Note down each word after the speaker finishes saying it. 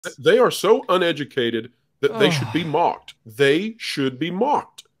They are so uneducated that they should be mocked. They should be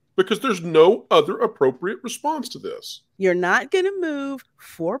mocked because there's no other appropriate response to this. You're not going to move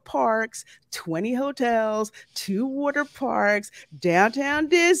 4 parks, 20 hotels, 2 water parks, downtown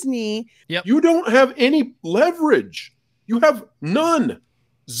Disney. Yep. You don't have any leverage. You have none,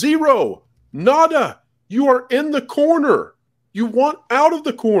 zero, nada. You are in the corner. You want out of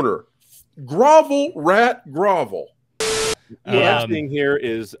the corner. Grovel, rat, grovel. What I'm seeing here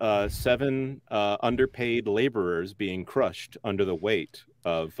is 7 underpaid laborers being crushed under the weight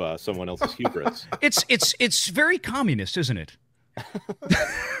of someone else's hubris. It's very communist, isn't it?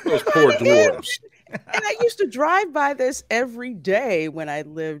 Those poor dwarves. And I used to drive by this every day when I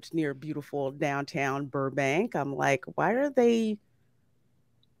lived near beautiful downtown Burbank. I'm like, why are they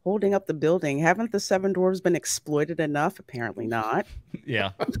holding up the building? Haven't the 7 dwarves been exploited enough? Apparently not.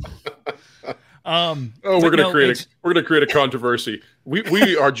 Yeah. We're gonna create a controversy.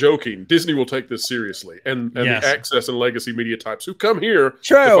 We are joking. Disney will take this seriously, and Yes. the access and legacy media types who come here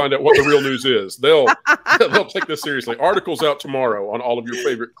True. to find out what the real news is, they'll take this seriously. Articles out tomorrow on all of your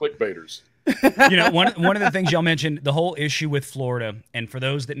favorite clickbaiters. You know, one of the things y'all mentioned, the whole issue with Florida, and for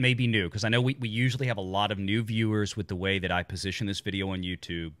those that may be new, because I know we usually have a lot of new viewers with the way that I position this video on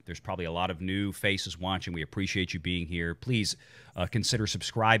YouTube. There's probably a lot of new faces watching. We appreciate you being here. Please consider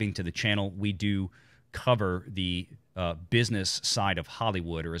subscribing to the channel. We do cover the business side of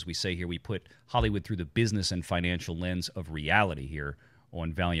Hollywood, or as we say here, we put Hollywood through the business and financial lens of reality here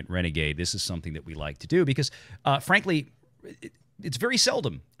on Valiant Renegade. This is something that we like to do because, frankly, it's very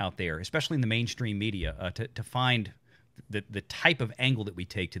seldom out there, especially in the mainstream media, to find the type of angle that we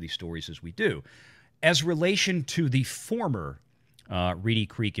take to these stories as we do. As relation to the former Reedy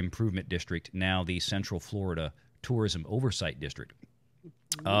Creek Improvement District, now the Central Florida Tourism Oversight District,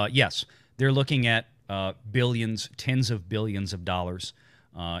 yes, they're looking at billions, tens of billions of dollars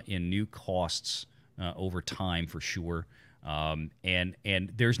in new costs over time for sure. And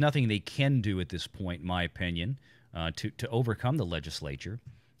there's nothing they can do at this point, in my opinion, to overcome the legislature.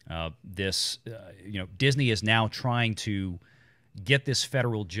 Disney is now trying to get this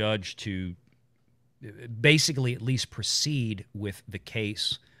federal judge to basically at least proceed with the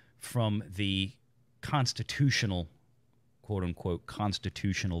case from the constitutional, quote-unquote,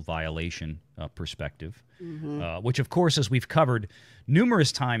 constitutional violation perspective, which, of course, as we've covered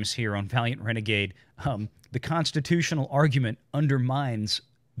numerous times here on Valiant Renegade, the constitutional argument undermines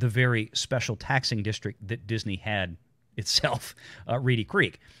the very special taxing district that Disney had itself, Reedy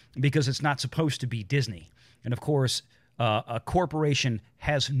Creek, because it's not supposed to be Disney. And, of course, a corporation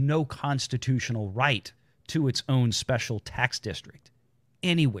has no constitutional right to its own special tax district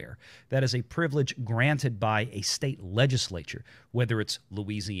anywhere. That is a privilege granted by a state legislature, whether it's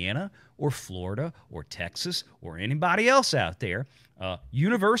Louisiana or Florida or Texas or anybody else out there.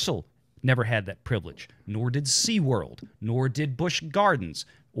 Universal never had that privilege, nor did SeaWorld, nor did Busch Gardens,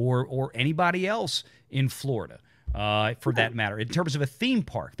 or anybody else in Florida, for that matter. In terms of a theme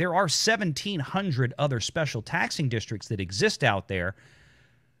park, there are 1,700 other special taxing districts that exist out there,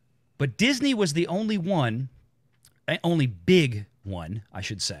 but Disney was the only one, only big one, I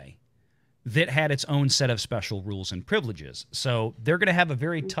should say, that had its own set of special rules and privileges. So they're going to have a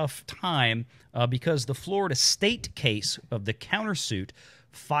very tough time because the Florida state case of the countersuit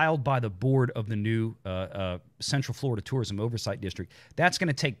filed by the board of the new Central Florida Tourism Oversight District, that's going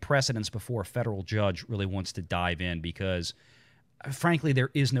to take precedence before a federal judge really wants to dive in because, frankly,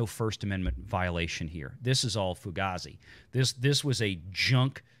 there is no First Amendment violation here. This is all Fugazi. This was a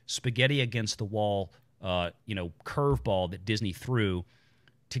junk, spaghetti against the wall, curveball that Disney threw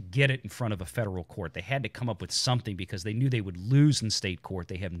to get it in front of a federal court. They had to come up with something because they knew they would lose in state court.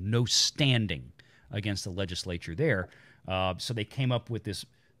 They have no standing against the legislature there. So they came up with this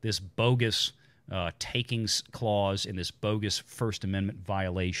bogus takings clause and this bogus First Amendment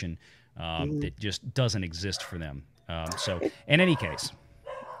violation that just doesn't exist for them. So in any case,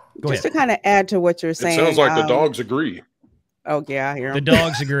 go ahead. Just to kind of add to what you're saying. It sounds like the dogs agree. Oh, yeah, I hear 'em. The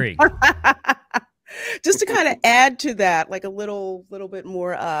dogs agree. Just to kind of add to that, like a little bit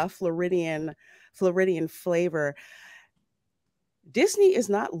more Floridian flavor. Disney is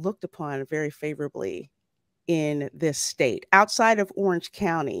not looked upon very favorably in this state. Outside of Orange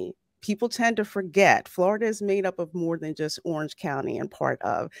County, people tend to forget Florida is made up of more than just Orange County and part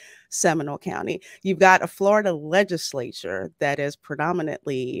of Seminole County. You've got a Florida legislature that is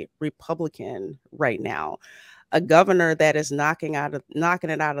predominantly Republican right now, a governor that is knocking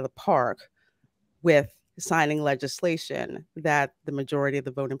it out of the park with signing legislation that the majority of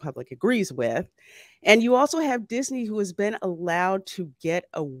the voting public agrees with. And you also have Disney, who has been allowed to get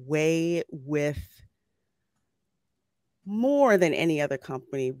away with more than any other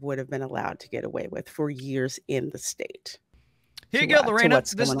company would have been allowed to get away with for years in the state. Here you go, Lorena.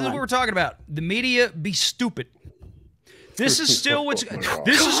 This is what we're talking about. The media be stupid. This is still what's.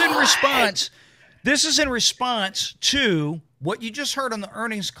 This is in response. This is in response to what you just heard on the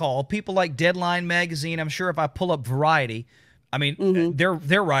earnings call. People like Deadline magazine. I'm sure if I pull up Variety, I mean,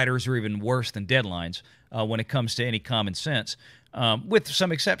 their writers are even worse than Deadline's when it comes to any common sense, with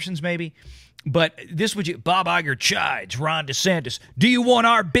some exceptions maybe. But this would you, Bob Iger chides Ron DeSantis. Do you want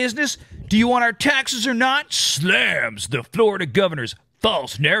our business? Do you want our taxes or not? Slams the Florida governor's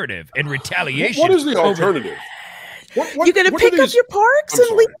false narrative and retaliation. What is the alternative? You're going to pick up your parks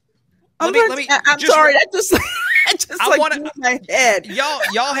and leave? I'm sorry. I just like in my head.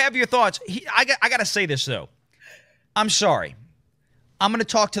 Y'all have your thoughts. I got to say this, though. I'm sorry. I'm going to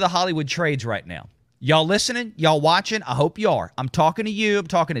talk to the Hollywood trades right now. Y'all listening? Y'all watching? I hope you are. I'm talking to you. I'm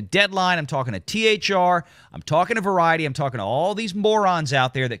talking to Deadline. I'm talking to THR. I'm talking to Variety. I'm talking to all these morons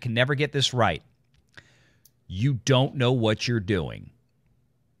out there that can never get this right. You don't know what you're doing.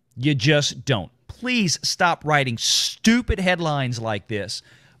 You just don't. Please stop writing stupid headlines like this.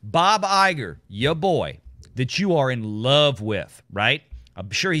 Bob Iger, your boy, that you are in love with, right?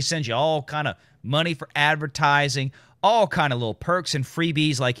 I'm sure he sends you all kind of money for advertising, all kind of little perks and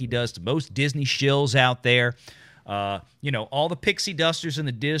freebies like he does to most Disney shills out there. You know, all the pixie dusters and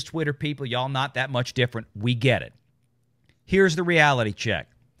the Diz Twitter people, y'all not that much different. We get it. Here's the reality check.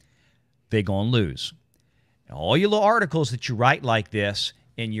 They're going to lose. And all your little articles that you write like this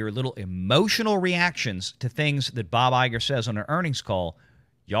and your little emotional reactions to things that Bob Iger says on an earnings call,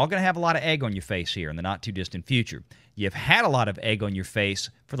 y'all going to have a lot of egg on your face here in the not-too-distant future. You've had a lot of egg on your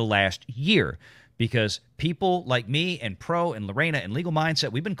face for the last year because people like me and Pro and Lorena and Legal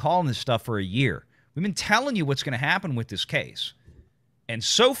Mindset, we've been calling this stuff for a year. We've been telling you what's going to happen with this case. And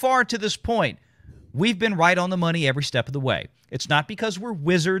so far to this point, we've been right on the money every step of the way. It's not because we're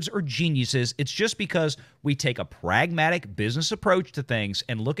wizards or geniuses. It's just because we take a pragmatic business approach to things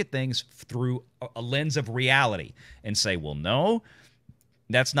and look at things through a lens of reality and say, well, no,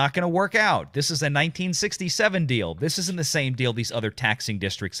 that's not going to work out. This is a 1967 deal. This isn't the same deal these other taxing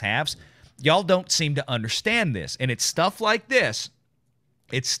districts have. Y'all don't seem to understand this. And it's stuff like this.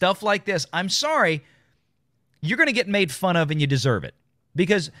 It's stuff like this. I'm sorry. You're going to get made fun of and you deserve it.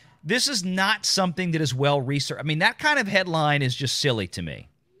 Because this is not something that is well researched. I mean, that kind of headline is just silly to me.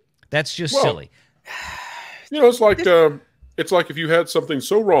 That's just silly. You know, it's like if you had something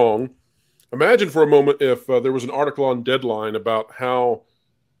so wrong. Imagine for a moment if there was an article on Deadline about how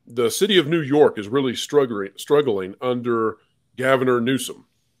the city of New York is really struggling under Governor Newsom.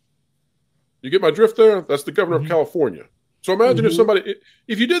 You get my drift there? That's the governor of California. So imagine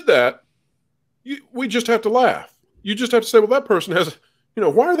if you did that, we just have to laugh. You just have to say, well, that person has, you know,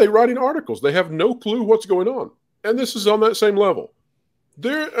 why are they writing articles? They have no clue what's going on. And this is on that same level.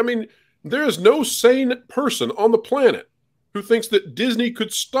 There is no sane person on the planet who thinks that Disney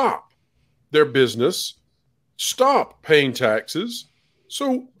could stop their business, stop paying taxes.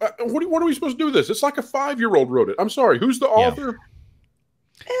 So what are we supposed to do with this? It's like a 5-year-old wrote it. I'm sorry. Who's the author?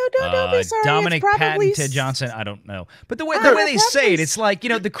 Oh, don't be sorry. Dominic Patton, Ted Johnson. I don't know. But the way they say it, it's like, you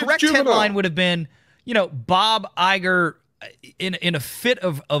know, the correct headline would have been, you know, Bob Iger in a fit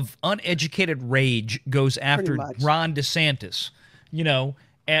of uneducated rage goes after Ron DeSantis, you know,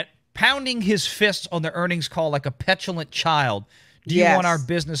 at pounding his fists on the earnings call like a petulant child. Do you want our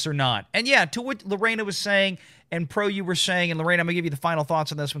business or not? And yeah, to what Lorena was saying and Pro you were saying, and Lorena, I'm going to give you the final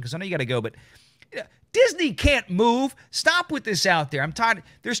thoughts on this one because I know you got to go, but Disney can't move. Stop with this out there. I'm tired.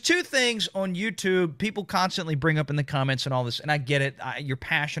 There's two things on YouTube people constantly bring up in the comments and all this, and I get it. You're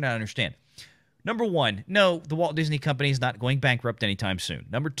passionate. I understand. Number one, no, the Walt Disney Company is not going bankrupt anytime soon.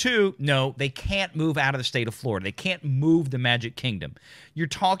 Number two, no, they can't move out of the state of Florida. They can't move the Magic Kingdom. You're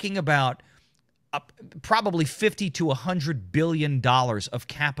talking about probably $50 to $100 billion of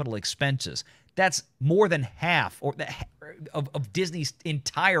capital expenses. That's more than half of Disney's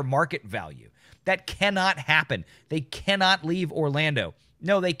entire market value. That cannot happen. They cannot leave Orlando.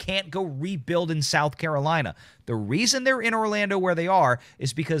 No, they can't go rebuild in South Carolina. The reason they're in Orlando where they are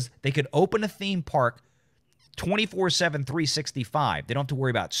is because they could open a theme park 24/7, 365. They don't have to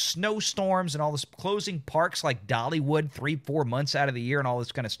worry about snowstorms and all this, closing parks like Dollywood 3-4 months out of the year and all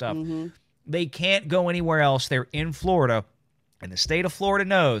this kind of stuff. They can't go anywhere else. They're in Florida, and the state of Florida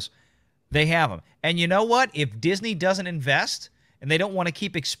knows they have them. And you know what? If Disney doesn't invest and they don't want to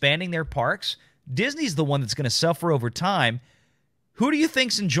keep expanding their parks, Disney's the one that's going to suffer over time. Who do you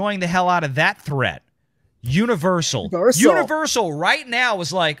think's enjoying the hell out of that threat? Universal. Universal right now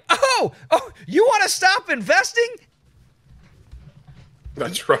is like, oh, you want to stop investing?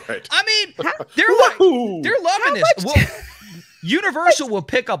 That's right. I mean, they're loving this. Well, Universal will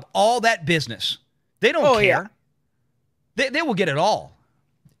pick up all that business. They don't care. Yeah. They will get it all.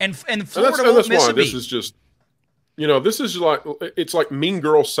 And Florida won't miss a beat. This is just, this is like, it's like Mean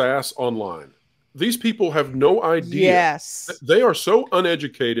Girl sass online. These people have no idea. Yes. They are so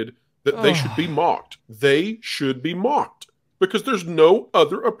uneducated that they should be mocked. They should be mocked because there's no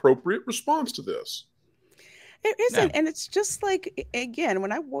other appropriate response to this. It isn't, and it's just like, again,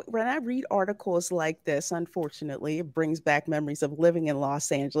 when I read articles like this, unfortunately, it brings back memories of living in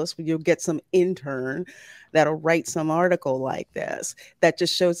Los Angeles, where you'll get some intern that'll write some article like this that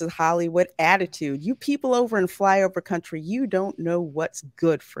just shows a Hollywood attitude. You people over in flyover country, you don't know what's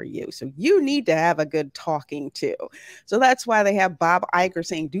good for you, so you need to have a good talking to. So that's why they have Bob Iger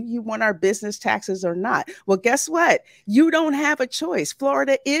saying, "Do you want our business taxes or not?" Well, guess what? You don't have a choice.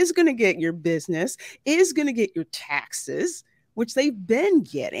 Florida is going to get your business, is going to get your taxes, which they've been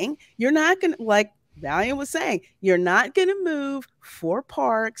getting. You're not going to, like Valiant was saying, you're not going to move 4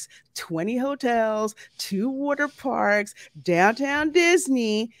 parks, 20 hotels, 2 water parks, downtown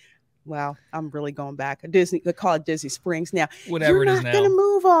Disney. Well, I'm really going back. Disney, they call it Disney Springs now. Whatever it is now. You're not going to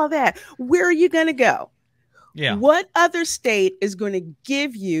move all that. Where are you going to go? Yeah. What other state is going to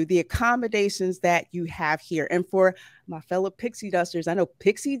give you the accommodations that you have here? And for my fellow pixie dusters, I know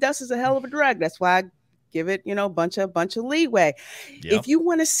pixie dust is a hell of a drug. That's why I give it, a bunch of leeway. Yep. If you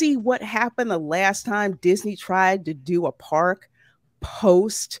want to see what happened the last time Disney tried to do a park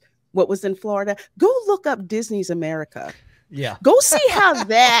post what was in Florida, go look up Disney's America. Yeah. Go see how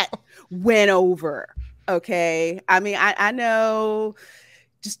that went over. Okay. I mean, I know,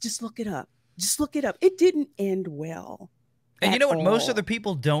 just look it up. Just look it up. It didn't end well. And you know what most other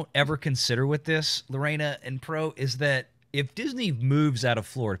people don't ever consider with this, Lorena and Pro, is that if Disney moves out of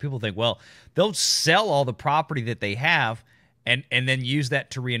Florida, people think, well, they'll sell all the property that they have and then use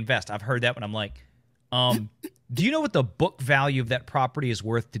that to reinvest. I've heard that when I'm like, do you know what the book value of that property is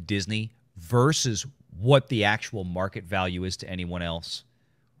worth to Disney versus what the actual market value is to anyone else?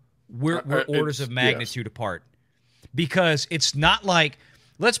 We're orders of magnitude apart. Because it's not like,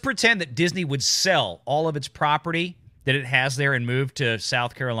 let's pretend that Disney would sell all of its property that it has there and move to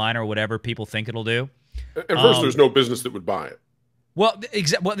South Carolina or whatever people think it'll do. And first, there's no business that would buy it. Well,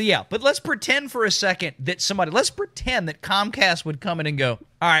 yeah, but let's pretend for a second that let's pretend that Comcast would come in and go,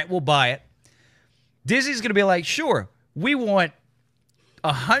 all right, we'll buy it. Disney's going to be like, sure, we want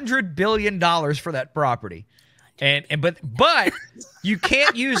 $100 billion for that property. But you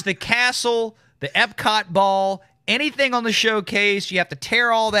can't use the castle, the Epcot ball, anything on the showcase. You have to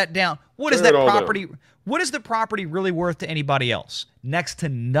tear all that down. What is that property? What is the property really worth to anybody else? Next to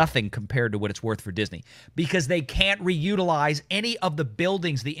nothing compared to what it's worth for Disney, because they can't reutilize any of the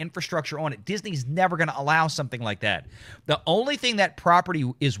buildings, the infrastructure on it. Disney's never going to allow something like that. The only thing that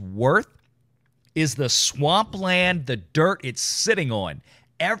property is worth is the swampland, the dirt it's sitting on.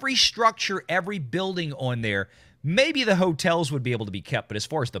 Every structure, every building on there, maybe the hotels would be able to be kept, but as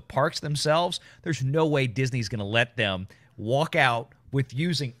far as the parks themselves, there's no way Disney's going to let them walk out with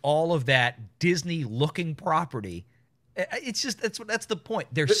using all of that Disney-looking property. It's just that's the point.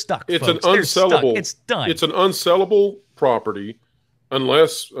 They're stuck. It's folks. An unsellable. It's done. It's an unsellable property,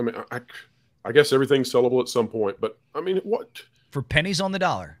 unless I guess everything's sellable at some point. But I mean, what for pennies on the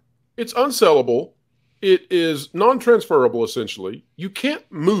dollar? It's unsellable. It is non-transferable. Essentially, you can't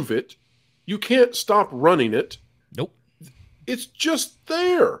move it. You can't stop running it. Nope. It's just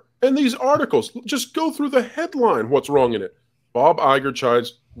there. And these articles, just go through the headline. What's wrong in it? Bob Iger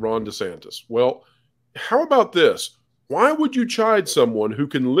chides Ron DeSantis. Well, how about this? Why would you chide someone who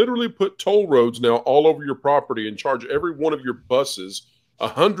can literally put toll roads now all over your property and charge every one of your buses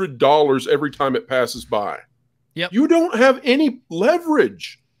 $100 every time it passes by? Yep. You don't have any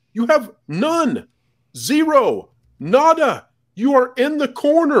leverage. You have none. Zero. Nada. You are in the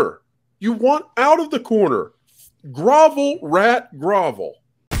corner. You want out of the corner. Grovel, rat, grovel.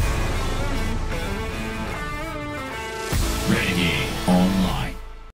 Renegade.